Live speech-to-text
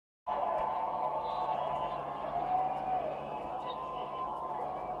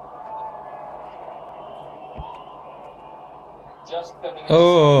just coming in.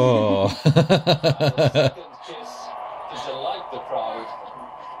 Oh! Second kiss to delight the crowd.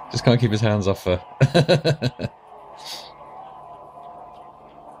 Just can't keep his hands off her.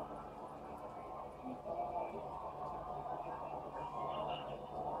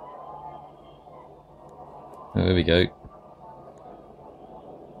 Oh, there we go.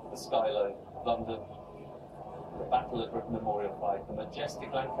 The skyline, London, the Battle of Britain Memorial Flight, the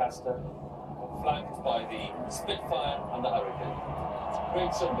majestic Lancaster, flanked by the Spitfire and the Hurricane.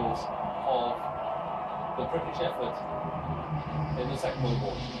 Great symbols of the British effort in the Second World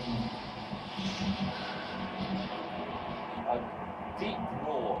War. A deep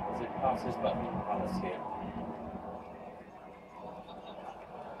roar as it passes Buckingham Palace here.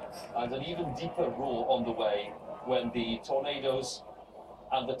 And an even deeper roar on the way when the Tornadoes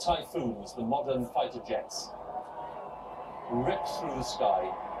and the Typhoons, the modern fighter jets, rip through the sky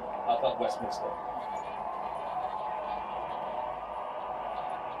above Westminster.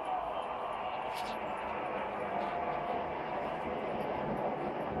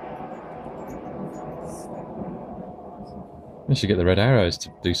 We should get the Red Arrows to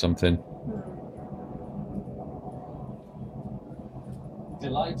do something.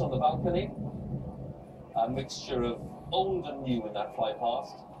 Delight on the balcony, a mixture of old and new in that fly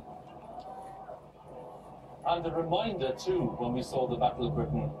past. And a reminder too, when we saw the Battle of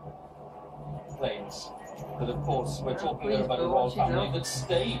Britain planes, that of course we're talking here about a royal family that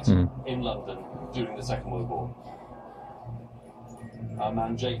stayed in London during the Second World War. Our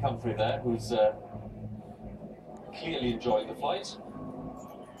man Jake Humphrey there, who's clearly enjoying the flight.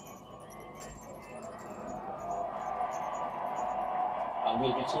 And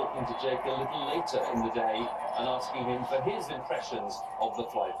we'll be talking to Jake a little later in the day and asking him for his impressions of the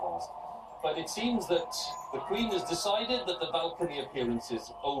fly past. But it seems that the Queen has decided that the balcony appearance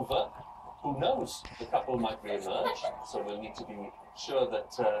is over. Who knows? The couple might re-emerge, so we'll need to be sure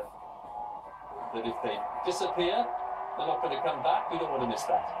that that if they disappear, they're not going to come back. We don't want to miss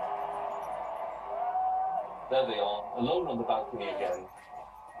that. There they are, alone on the balcony again,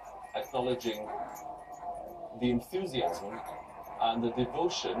 acknowledging the enthusiasm and the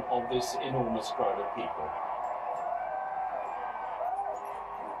devotion of this enormous crowd of people.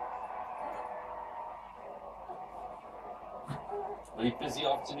 Very busy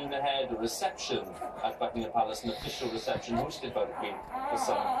afternoon ahead, a reception at Buckingham Palace, an official reception hosted by the Queen for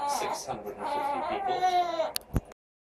some 650 people.